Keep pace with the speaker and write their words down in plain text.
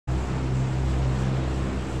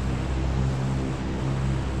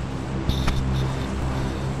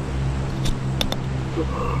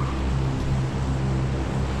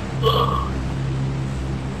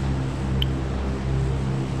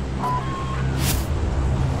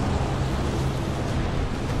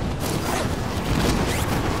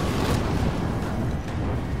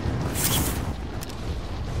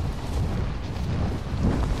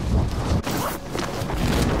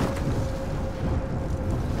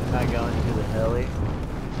Am I going to the heli?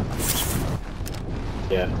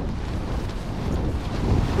 Yeah.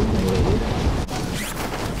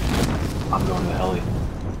 I'm going to the heli.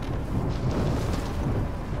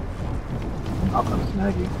 I'll come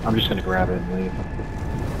snag you. I'm just gonna grab it and leave.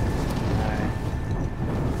 Alright.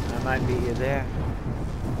 I might meet you there.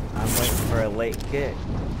 I'm waiting for a late kick.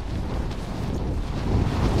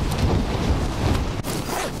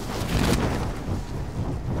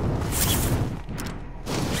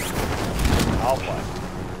 Alpha.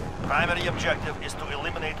 Primary objective is to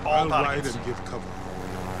eliminate all targets. I'll ride and give cover.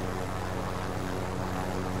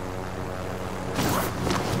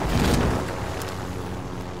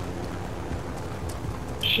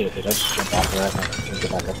 Shit, did I just jump off of that and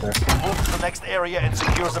get back up there? Move to the next area and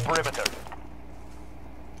secure the perimeter.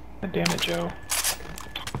 God damn it, Joe.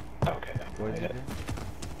 Okay, I Where'd made you it.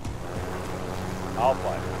 go?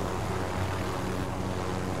 Alpha.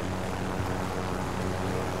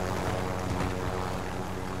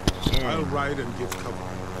 I'll ride and give cover.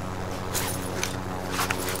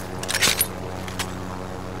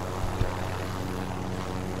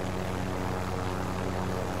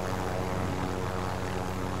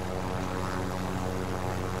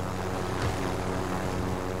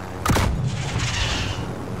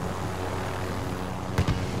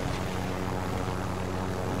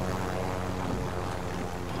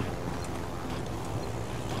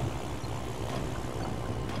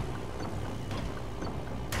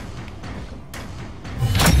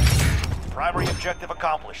 Primary objective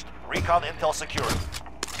accomplished. Recon intel secured.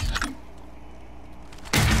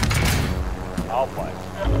 Alpha.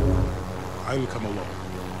 I'll come along.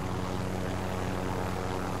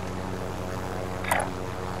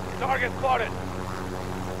 Target spotted.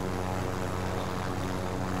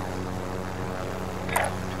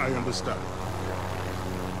 I understand.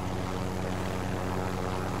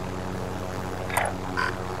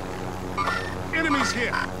 Enemies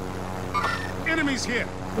here! Enemies here!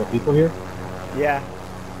 There are people here? Yeah.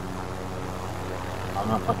 I'm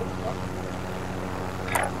not fucking stuck.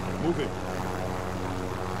 Moving.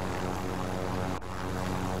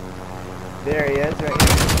 There he is, right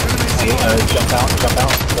Hey, jump out, jump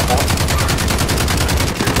out, jump out.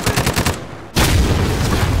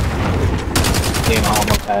 Damn, I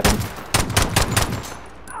almost had him.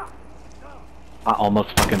 I almost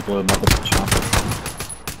fucking blew him up with the chopper.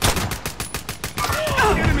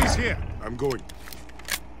 Enemies here! I'm going.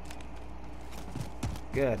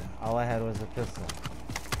 Good. All I had was a pistol.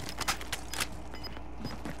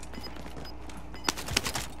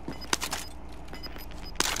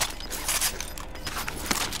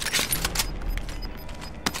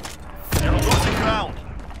 They're losing ground.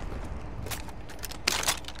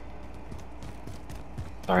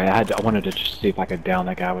 Sorry, I wanted to just see if I could down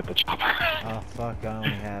that guy with the chopper. Oh fuck, I only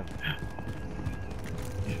have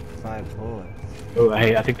 5 bullets. Oh,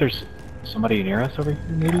 hey, I think there's somebody near us over here,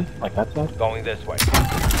 maybe? Like that side? Going this way.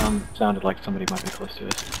 Sounded like somebody might be close to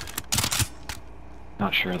us.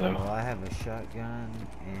 Not sure though. Well, I have a shotgun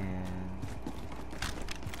and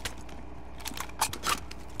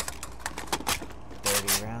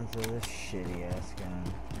 30 rounds of this shitty ass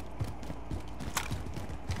gun.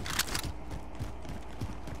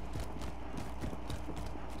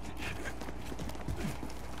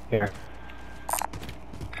 Here.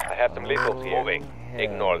 I have some missiles here. Moving. Hell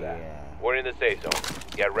Ignore that. yeah. We're in the safe zone.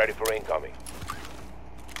 Get ready for incoming.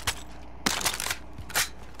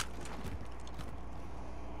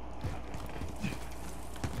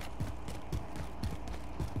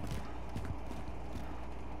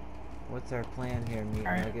 What's our plan here, Meat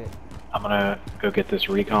Alright. Nugget? I'm gonna go get this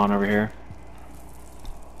recon over here.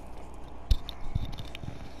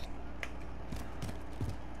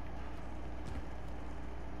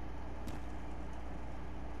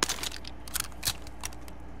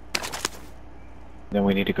 Then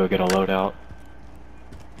we need to go get a loadout.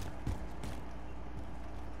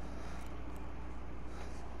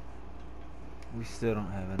 We still don't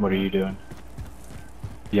have enough. What are you doing?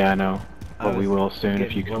 Yeah, I know. I But we was will soon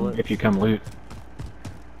if you getting come bullets. if you come loot.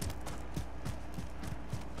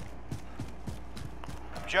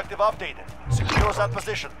 Objective updated. Secure that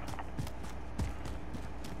position.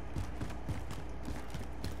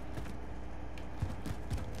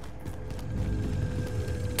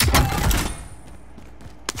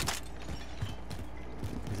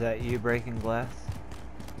 Is that you breaking glass?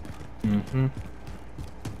 Mm-hmm.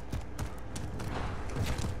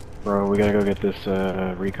 Bro, we gotta go get this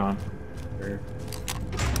recon.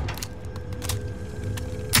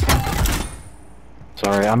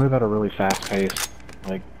 Sorry, I move at a really fast pace.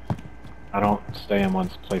 Like, I don't stay in one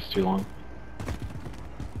place too long.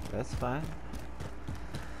 That's fine.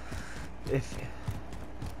 If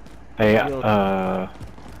Hey, Field. I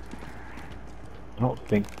don't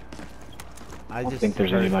think I just there's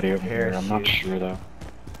heard anybody over here. I'm not parachute. sure though.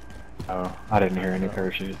 Oh, I didn't hear any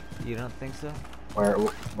parachute. You don't think so?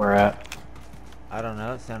 Where at? I don't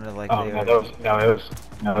know. It sounded like Oh they no, were.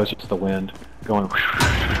 it was just the wind going.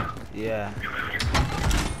 Yeah.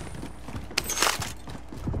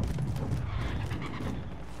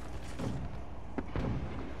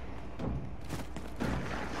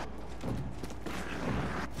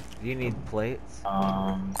 You need plates?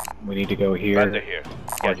 We need to go here. Vendor here.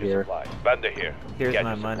 Or Get your here. supplies. Vendor here. Here's Get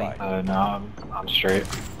my your money. supplies. No, I'm straight.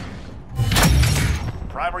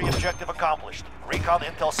 Primary objective accomplished. Recon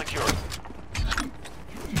intel secured.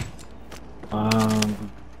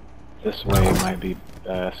 This way might be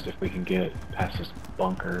best if we can get past this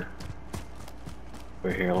bunker.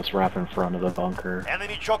 Over here, let's wrap in front of the bunker.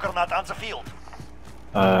 Enemy juggernaut on the field.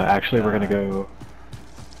 Actually, we're gonna go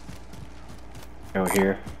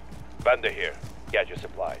here Vendor here. Get your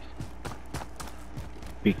supplies.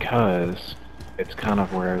 because it's kind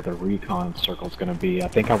of where the recon circle's gonna be. I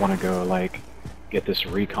think I want to go like get this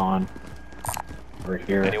recon over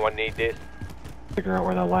here. Anyone need this? Figure out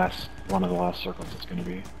where one of the last circles is gonna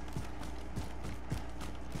be.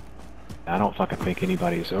 I don't fucking think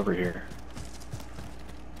anybody's over here.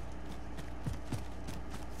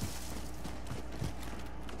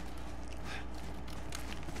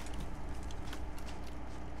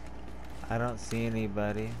 I don't see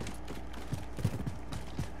anybody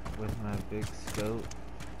with my big scope.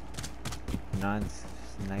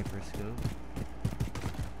 Non-sniper scope.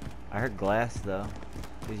 I heard glass though.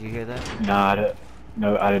 Did you hear that? Nah,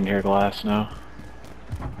 no, I didn't hear glass, no.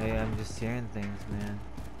 Hey, I'm just hearing things, man.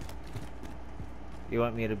 You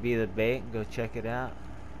want me to be the bait and go check it out?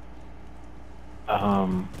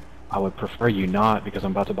 I would prefer you not because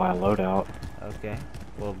I'm about to buy a loadout. Okay.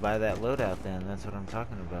 Well, buy that loadout then. That's what I'm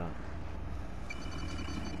talking about.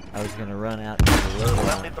 I was gonna run out to the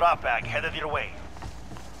Friendly loadout. drop bag headed your way.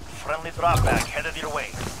 Friendly drop bag headed your way.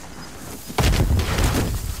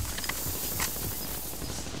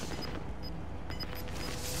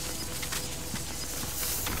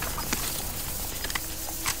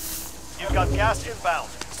 You've got gas inbound.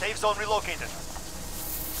 Safe zone relocated.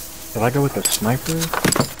 Did I go with the sniper?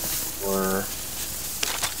 Or...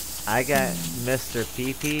 I got Mr.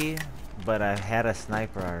 PP, but I had a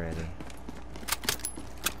sniper already.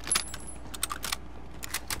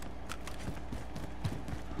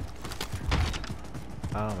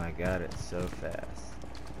 Oh my god, it's so fast.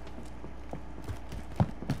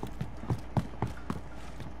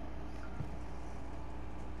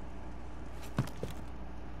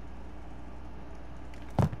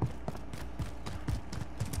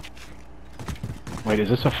 Wait, is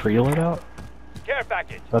this a free loadout? Care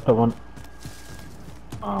package. Is that the one?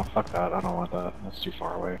 Oh, fuck that. I don't want that. That's too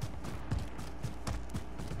far away.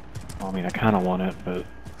 Well, I mean, I kind of want it, but...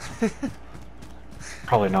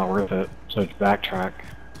 probably not worth it. So it's backtrack.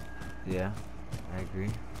 Yeah, I agree.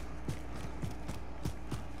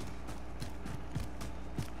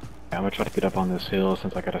 Yeah, I'm gonna try to get up on this hill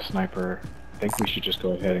since I got a sniper. I think we should just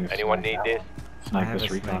go ahead and Anyone need this? I snipe have this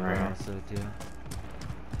a recon sniper right now. also too.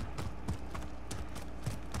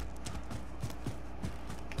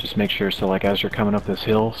 Just make sure, so like as you're coming up this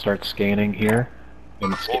hill, start scanning here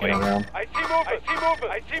and scanning Moving. around. I see movement. I see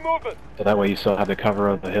movement. I see movement. So that way you still have the cover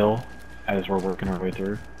of the hill as we're working our way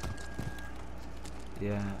through.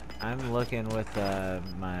 Yeah, I'm looking with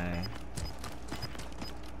my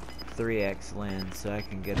 3x lens so I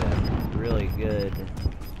can get a really good...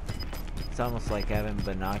 It's almost like having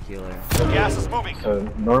binocular. Gas is moving. So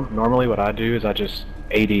normally what I do is I just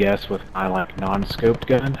ADS with my like non-scoped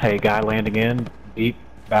gun. Hey, guy landing in, deep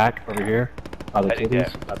back over here by the Heading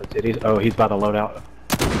titties. down. By the titties. Oh, he's by the loadout.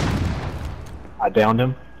 I downed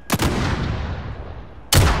him.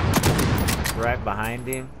 Right behind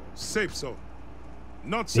him. Safe zone.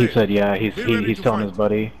 Not He safe. said, yeah, Be ready he's to telling fight. his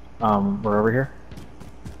buddy, we're over here.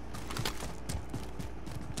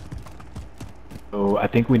 So I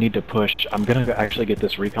think we need to push. I'm gonna actually get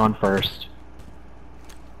this recon first.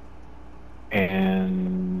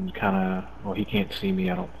 And kinda, well, he can't see me,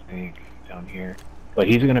 I don't think, down here. But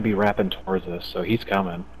he's gonna be wrapping towards us, so he's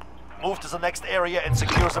coming. Move to the next area and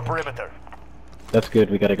secure the perimeter. That's good,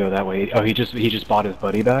 we gotta go that way. Oh, he just bought his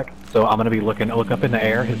buddy back. So I'm gonna be look up in the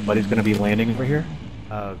air, his buddy's gonna be landing over here.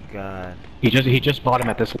 Oh god. He just bought him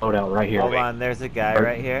at this loadout right here. Hold on, there's a guy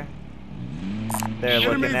right here. They're Enemy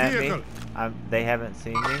looking at me. vehicle. They haven't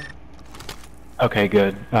seen me. Okay,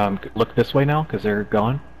 good. Look this way now, because they're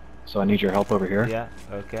gone. So I need your help over here. Yeah,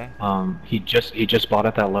 okay. He just bought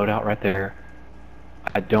at that loadout right there.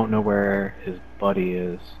 I don't know where his buddy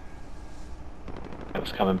is.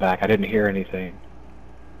 was coming back. I didn't hear anything.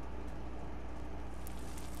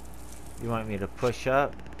 You want me to push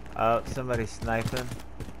up? Oh, somebody's sniping.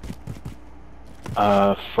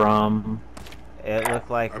 From... It looked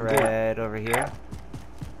like I'm right over here.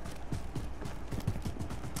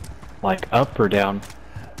 like up or down?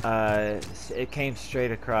 It came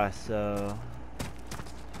straight across, so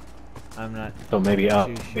I'm not So maybe up,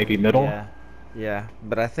 too sure. maybe middle? Yeah, yeah,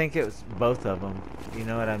 but I think it was both of them. You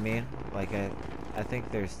know what I mean? Like I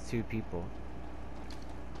think there's two people.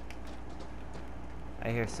 I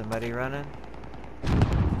hear somebody running.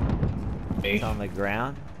 Me? It's on the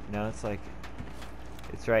ground. No, it's like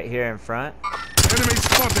it's right here in front. Enemy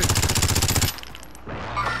spotted!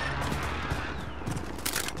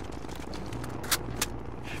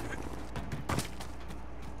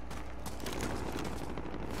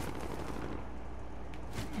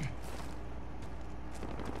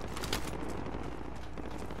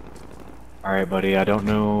 Alright, buddy, I don't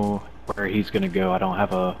know where he's gonna go. I don't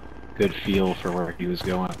have a good feel for where he was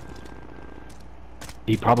going.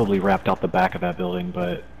 He probably wrapped out the back of that building,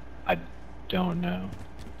 but I don't know.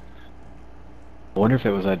 I wonder if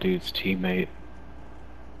it was that dude's teammate.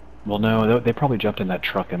 Well, no, they probably jumped in that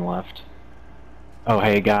truck and left. Oh,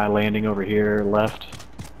 hey, guy landing over here, left.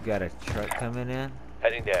 Got a truck coming in.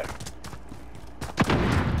 Heading there.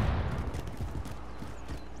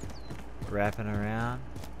 Wrapping around.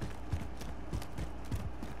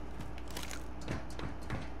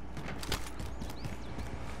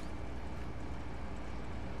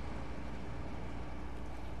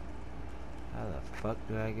 How the fuck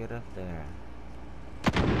do I get up there?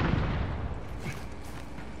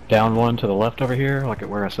 Down one to the left over here, like at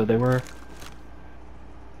where I said they were.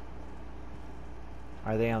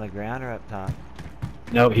 Are they on the ground or up top?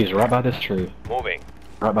 No, he's right by this tree. Moving.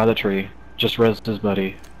 Right by the tree. Just rezzed his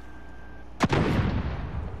buddy.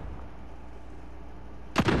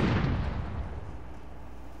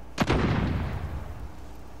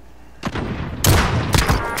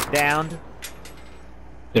 Downed.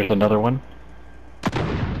 There's another one.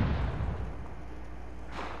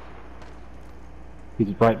 He's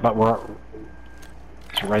right, but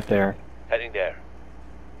it's right there. Heading there.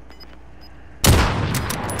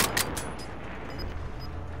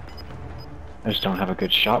 I just don't have a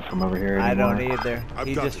good shot from over here I anymore. don't either. I've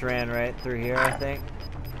He got just it. ran right through here, I think.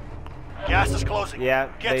 Gas is closing. Yeah,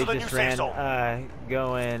 Get they to the new just safe ran, zone.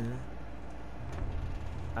 going,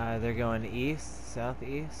 they're going east,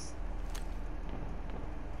 southeast.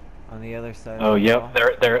 On the other side Oh, of the yep, wall.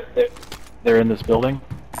 they're in this building.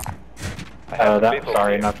 I have That, vehicles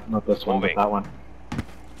sorry, here. not this one, but Moving. that one.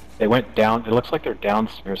 They went down. It looks like they're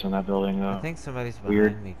downstairs in that building, though. I think somebody's behind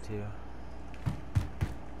Weird. me, too.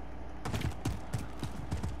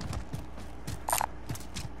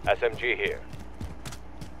 SMG here.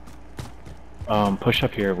 Push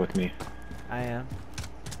up here with me. I am.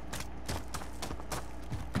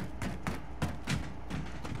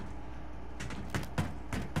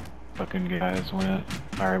 Fucking guys went.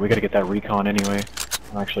 Alright, we gotta get that recon anyway.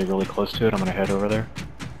 I'm actually really close to it. I'm gonna head over there.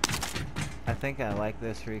 I think I like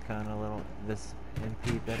this recon a little, this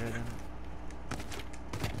MP better than.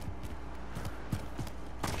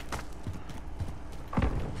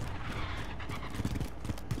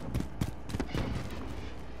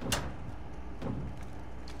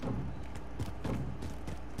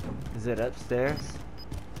 Is it upstairs?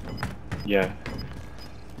 Yeah.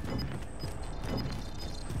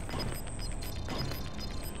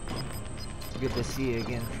 Good to see you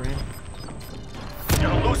again, friend.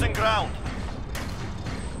 You're losing ground.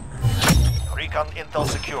 Recon intel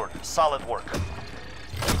secured. Solid work.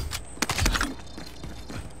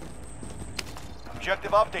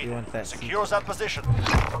 Objective You updated. want that Secure that position.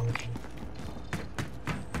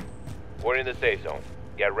 We're in the safe zone.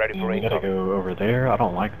 Get ready And for we gotta incoming. go over there. I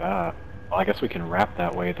don't like that. Well, I guess we can wrap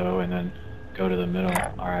that way though, and then go to the middle.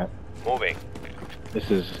 Alright. Moving.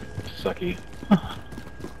 This is sucky.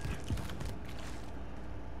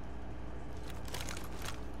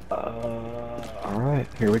 Alright,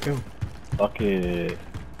 here we go. Fuck it.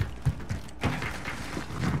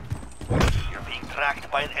 You're being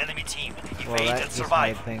tracked by an enemy team. Well, Evade that and just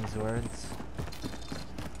survive. made things worse.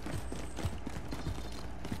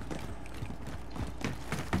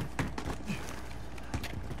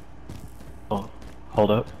 Oh,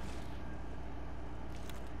 hold up.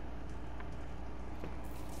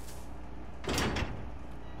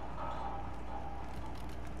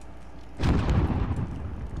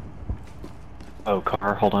 Oh,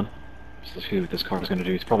 car, hold on. Let's see what this car's gonna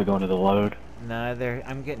do. He's probably going to the load. No,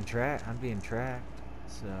 I'm getting tracked. I'm being tracked.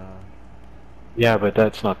 So, Yeah, but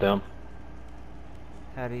that's not them.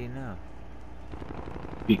 how do you know?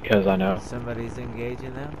 Because I know. Somebody's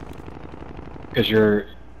engaging them. Because you're...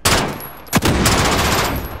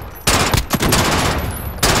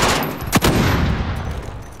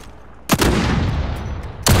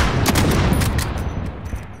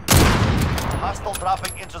 Hostile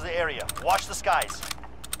dropping into the area. Watch the skies.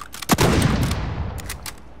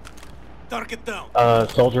 Target down.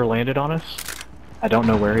 Soldier landed on us. I don't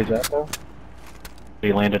know where he's at though.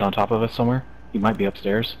 He landed on top of us somewhere. He might be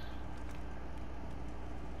upstairs.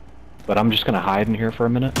 But I'm just gonna hide in here for a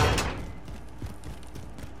minute.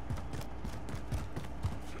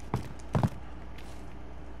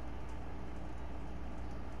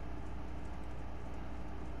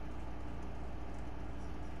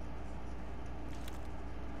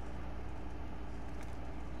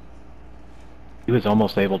 He was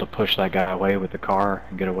almost able to push that guy away with the car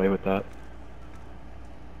and get away with that.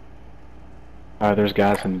 There's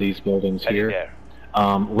guys in these buildings Heading here. there.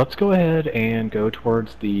 Let's go ahead and go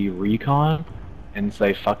towards the recon and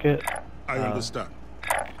say fuck it. I understand.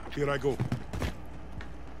 Here I go.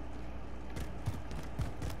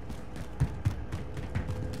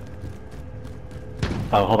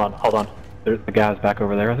 Oh, hold on. There's the guy's back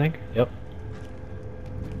over there, I think. Yep.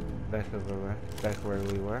 Back where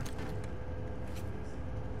we were.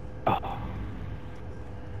 Oh.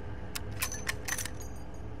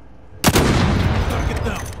 Target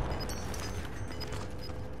down.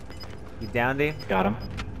 You downed him? Got him.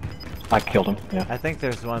 I killed him, yeah. I think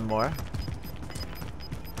there's one more.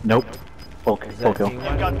 Nope. Full Is kill. that team You've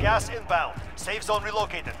one? got gas inbound. Safe zone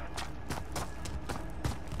relocated.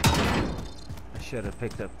 I should have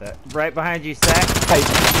picked up that. Right behind you, Sack. Hey.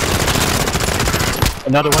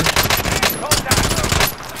 Another one.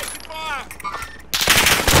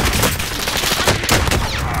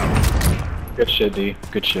 Good shit, D.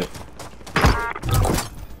 Good shit.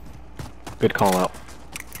 Good call out.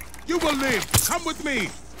 You will live. Come with me.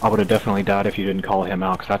 I would have definitely died if you didn't call him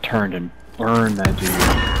out, because I turned and burned that dude.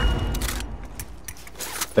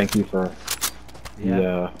 Thank you for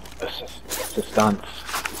the assistance.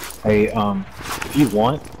 Hey, if you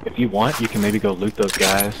want, you can maybe go loot those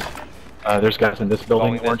guys. There's guys in this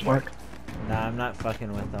building, Going this Orange way. Mark. Nah, I'm not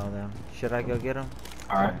fucking with all them. Should I go get them?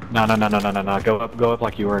 Alright. No. Go up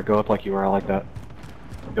like you were. Go up like you were. I like that.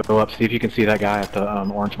 Go up. See if you can see that guy at the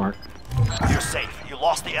Orange Mark. You're safe. You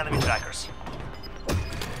lost the enemy trackers.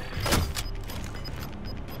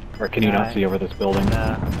 Or can you not see over this building?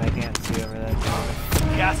 Nah, I can't see over that.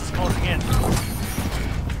 Gas is closing in.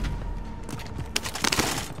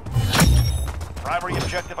 Primary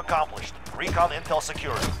objective accomplished. Recon intel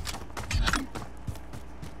secured.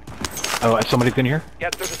 Oh, somebody's in here?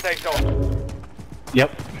 Get to the safe zone.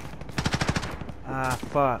 Yep. Ah,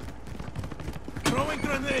 fuck. Throwing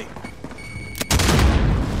grenade.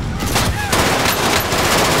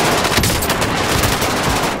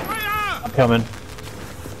 I'm coming.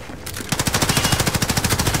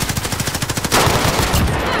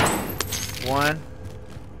 One.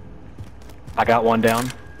 I got one down.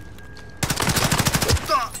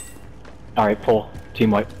 Alright, pull.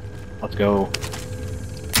 Team wipe. Let's go.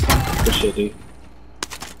 Good shit, dude.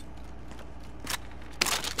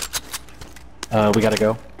 We gotta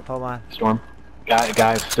go. Hold on. Storm.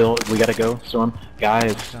 Guy is still, we gotta go, Storm. Guy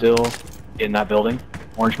is still in that building.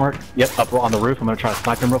 Orange mark. Yep, up on the roof. I'm gonna try to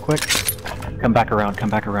snipe him real quick. Come back around.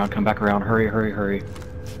 Hurry.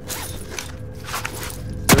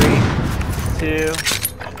 3, 2,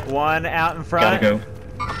 1. Out in front. Gotta go.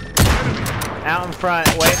 Out in front,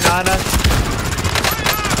 waiting on us.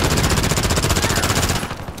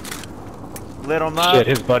 Little Mug. Shit,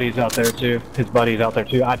 his buddy's out there too.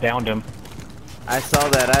 I downed him. I saw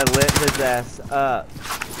that. I lit his ass up.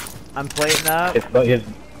 I'm plating up.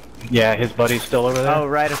 His buddy's still over there. Oh,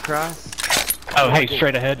 right across. Oh, hey,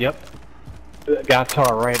 straight ahead. Yep. Guy to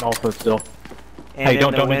our right also still. And Hey, in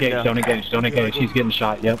don't the engage. window. Don't engage. He's getting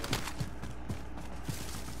shot. Yep.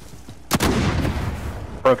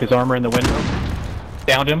 Broke his armor in the window.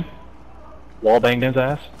 Downed him. Wall banged his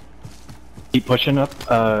ass. Keep pushing up.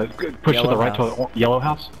 Push to the right to the yellow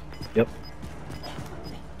house. Yep.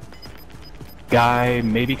 Guy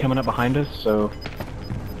maybe coming up behind us. So.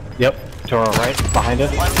 Yep. To our right, behind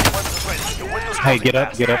us. Hey, get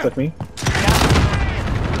up with me.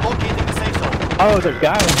 Locating the safe zone. Oh, there's a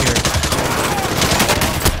guy in here.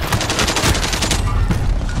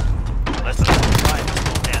 Less than 5 minutes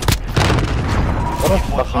till 10. What a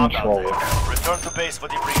Keep one fucking hot out troll. there. Return to base for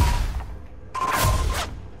debrief.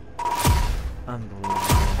 Unbelievable.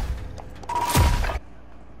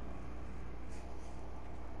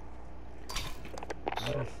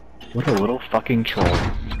 What a little fucking troll.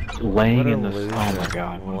 Laying What a in the... loser. Oh my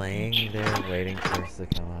god. What a Laying bitch. there waiting for us to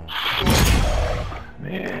come out.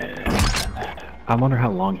 Man, I wonder how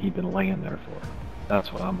long he'd been laying there for.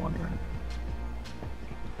 That's what I'm wondering.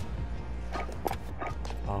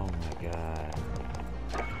 Oh my god.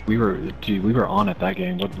 We were on it that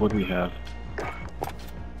game. What do we have?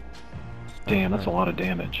 Damn, that's a lot of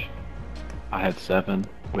damage. I had 7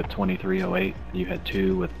 with 2308. You had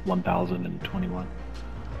 2 with 1021.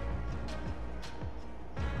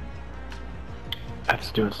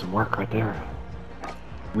 That's doing some work right there.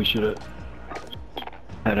 We should have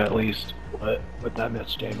had at least, what, with that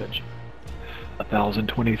much damage?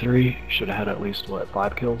 1023. Should have had at least, what,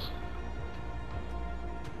 5 kills?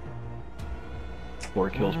 4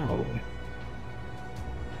 kills probably.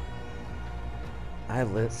 I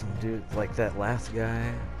lit some dudes, like that last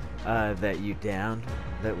guy that you downed,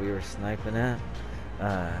 that we were sniping at.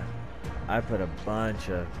 I put a bunch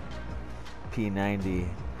of P90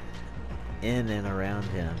 in and around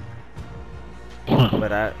him.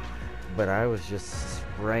 But I was just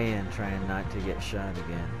spraying, trying not to get shot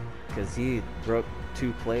again. Because he broke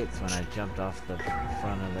 2 plates when I jumped off the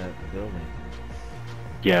front of that building.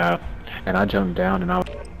 Yeah, and I jumped down and I was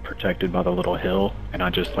protected by the little hill, and I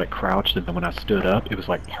just like crouched, and then when I stood up, it was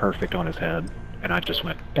like perfect on his head, and I just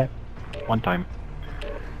went, "Eh," one time.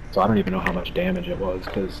 So I don't even know how much damage it was,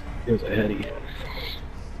 because it was a heady.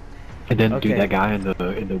 And then, dude, that guy in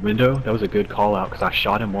the window, that was a good call out, because I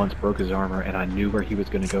shot him once, broke his armor, and I knew where he was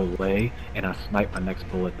going to go lay, and I sniped my next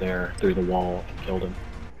bullet there through the wall and killed him.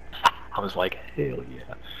 I was like, hell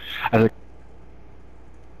yeah.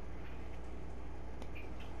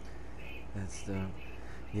 That's dope.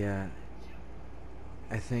 Yeah.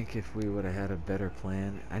 I think if we would have had a better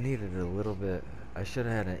plan, I needed a little bit, I should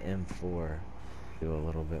have had an M4 do a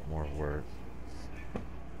little bit more work.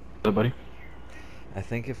 What's up, buddy? I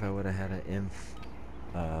think if I would have had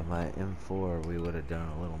my M4, we would have done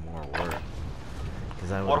a little more work.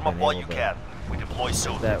 Because I would Warm have up been while able you to, can. We deploy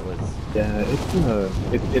soon. that was, Yeah,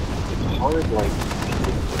 it's hard, like,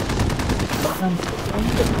 sometimes the game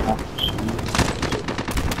doesn't have to shoot.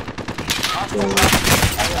 So,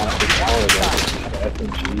 it's hard, like, have an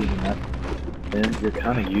SMG and that, then you're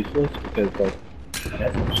kind of useless, because, like, an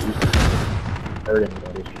SMG doesn't hurt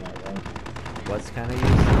anybody if you're not right. what's kind of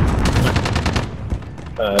useful?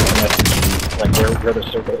 An SMG, like, where the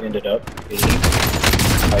circle ended up being,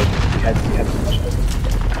 like, you had so much of it.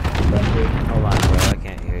 Hold on, bro, I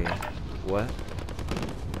can't hear you. What?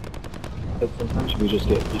 But sometimes you just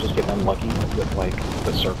get unlucky with like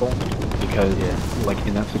the circle, because like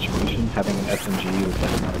in that situation having an SMG is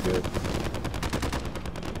like not good.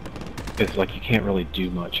 It's like you can't really do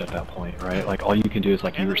much at that point, right? Like all you can do is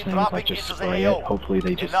like you were saying is like just spray it. Hopefully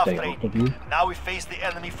they just stay off of you. Now we face the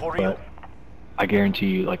enemy for real. But I guarantee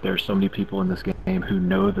you, like there's so many people in this game who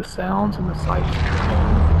know the sounds and the sights.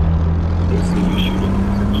 They see you shooting an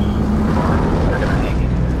SMG, they're gonna hang in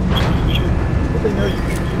there, shoot, but they know you can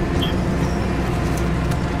shoot.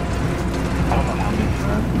 I don't know how many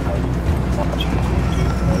times I watched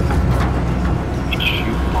you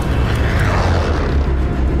shoot.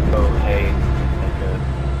 Oh hey, like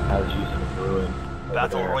I was using a Bruin.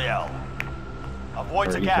 Battle Royale.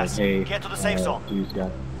 Avoid the gas. Like, hey, Get to the safe zone. Dude's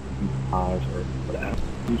got 5 or whatever.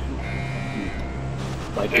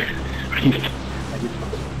 Like, I get from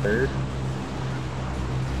the third.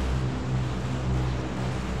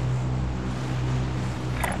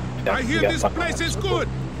 I hear this place is good.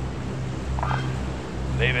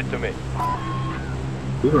 Leave it to me.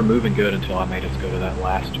 We were moving good until I made us go to that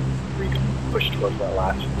last recon, push towards that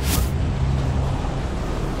last.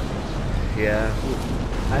 Yeah,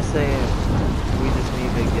 I say we just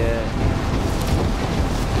need to get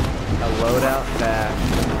a loadout back.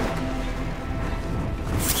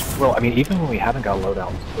 Well, I mean, even when we haven't got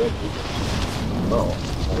loadouts, well,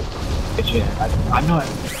 like, it's just, I'm not,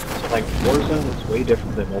 so like, Warzone is way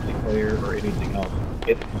different than multiplayer or anything else.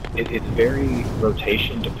 It's very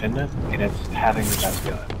rotation dependent, and it's having the best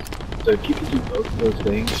guns. So if you can do both of those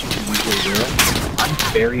things, you can usually win. I'm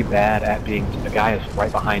very bad at being, the guy is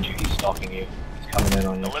right behind you, he's stalking you, he's coming in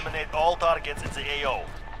on you. Eliminate all targets in the AO.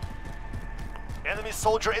 Enemy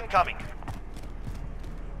soldier incoming.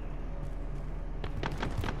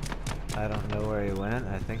 I don't know where he went.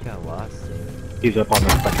 I think I lost him. He's up on the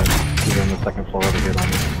second, he's on the second floor over here on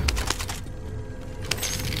me.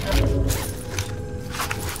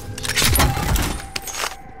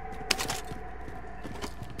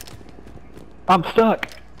 I'm stuck!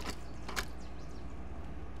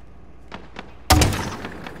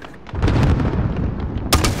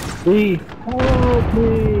 Please, help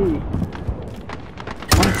me!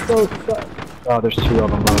 I'm so stuck! Oh, there's 2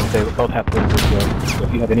 of them though. They both have 3 kills. So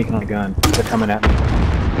if you have any kind of gun, they're coming at me.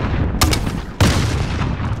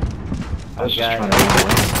 I was just guy. trying to run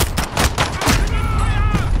away.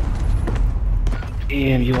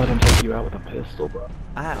 Damn, you let him take you out with a pistol, bro.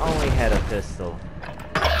 I only had a pistol.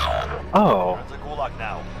 Oh, You're in the gulag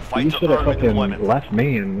now. Fight you to should have earn fucking employment. left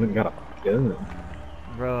me and went and got a gun.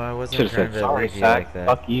 Bro, I wasn't Should have trying said to sorry, leave you Sack. like that.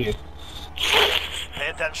 Fuck you. Pay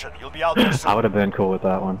attention. You'll be out there I soon. would have been cool with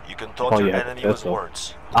that one. You can I taunt thought your you had a enemy with pistol.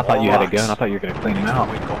 words. I thought you had a Relax. gun. I thought you were gonna clean him out.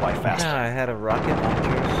 We'd go by No, faster. I had a rocket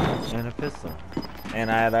launcher and a pistol. And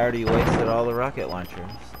I had already wasted all the rocket launchers.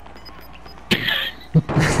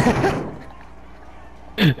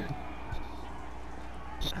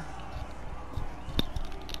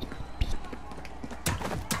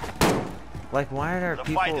 Like, why are The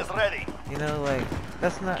people, fight is ready. you know, like,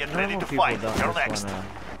 that's not, Get ready normal to people fight. don't You're just next. wanna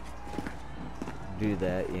do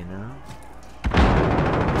that, you know?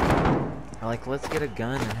 Like, let's get a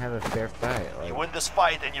gun and have a fair fight. Like, You win this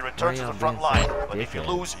fight and you return Why to y'all the front being line. so But if you dickhead?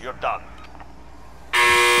 lose, you're done.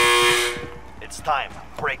 It's time.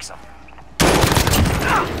 Break some.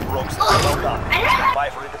 Rogues, well done. Stand by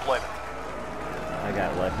for redeployment. I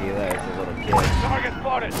got lucky that was a little kid. Target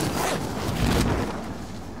spotted.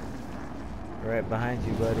 Right behind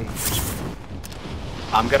you, buddy.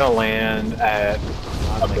 I'm gonna land at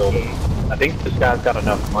On a the building. key. I think this guy's got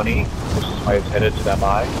enough money, which is why he's headed to that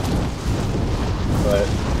buy. But,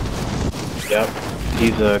 yep,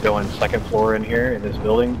 he's going second floor in here in this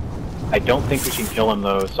building. I don't think we can kill him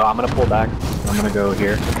though, so I'm gonna pull back. I'm gonna go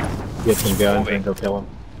here, get some guns, and go kill him.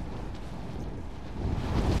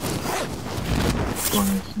 As long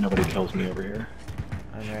as nobody kills me over here.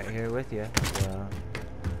 I'm right here with you. So.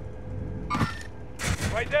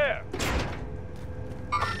 Right there.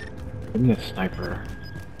 Give me a sniper.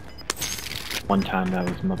 One time that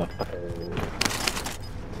was motherfucker.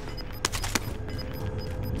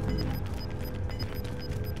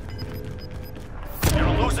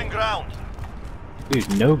 You're losing ground.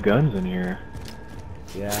 Dude, no guns in here.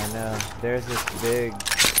 Yeah, I know. There's this big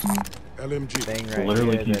LMG. thing right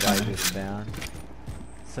Literally here keep that I finding. just found.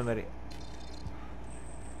 Somebody.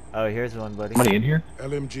 Oh, here's one, buddy. Somebody in here?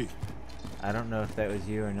 LMG. I don't know if that was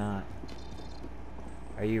you or not.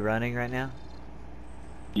 Are you running right now?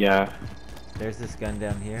 Yeah. There's this gun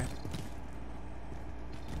down here.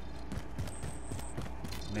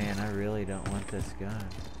 Man, I really don't want this gun.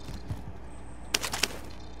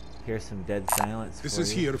 Here's some dead silence This for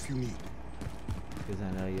is you, here if you need. because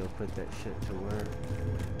I know you'll put that shit to work.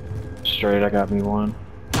 Straight, I got me one.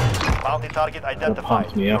 Bounty target That identified.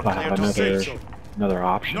 pumps me up. You're I have clear to another safe. another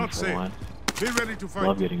option Not for safe. one. Be ready to I fight.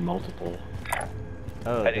 love getting multiple.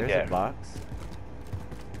 Oh, Heading there's there. a box.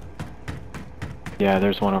 Yeah,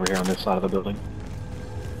 there's one over here on this side of the building.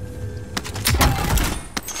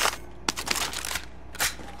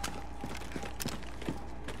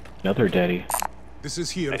 Another daddy. This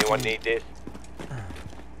is here. if Anyone you need this?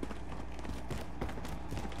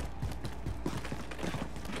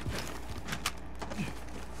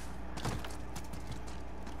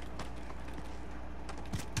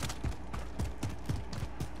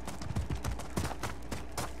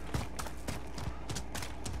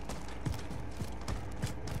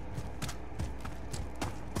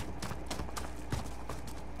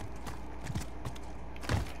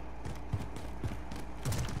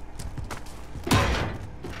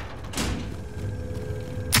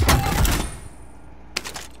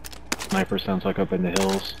 Sniper sounds like up in the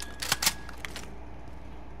hills.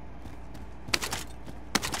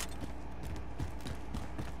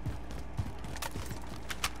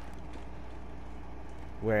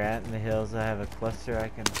 Where at in the hills I have a cluster I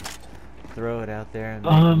can throw it out there and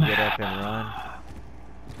Um, get up and run.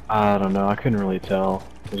 I don't know, I couldn't really tell.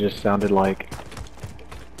 It just sounded like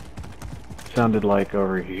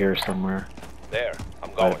over here somewhere. There.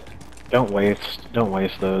 I'm going. Don't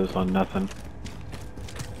waste those on nothing.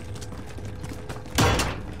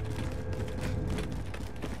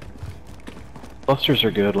 Clusters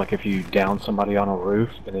are good, like if you down somebody on a roof,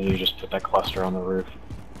 and then you just put that cluster on the roof.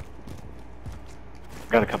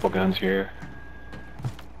 Got a couple guns here.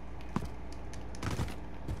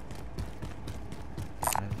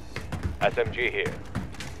 SMG here.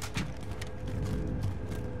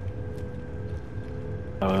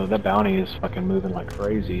 That bounty is fucking moving like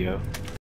crazy, yo.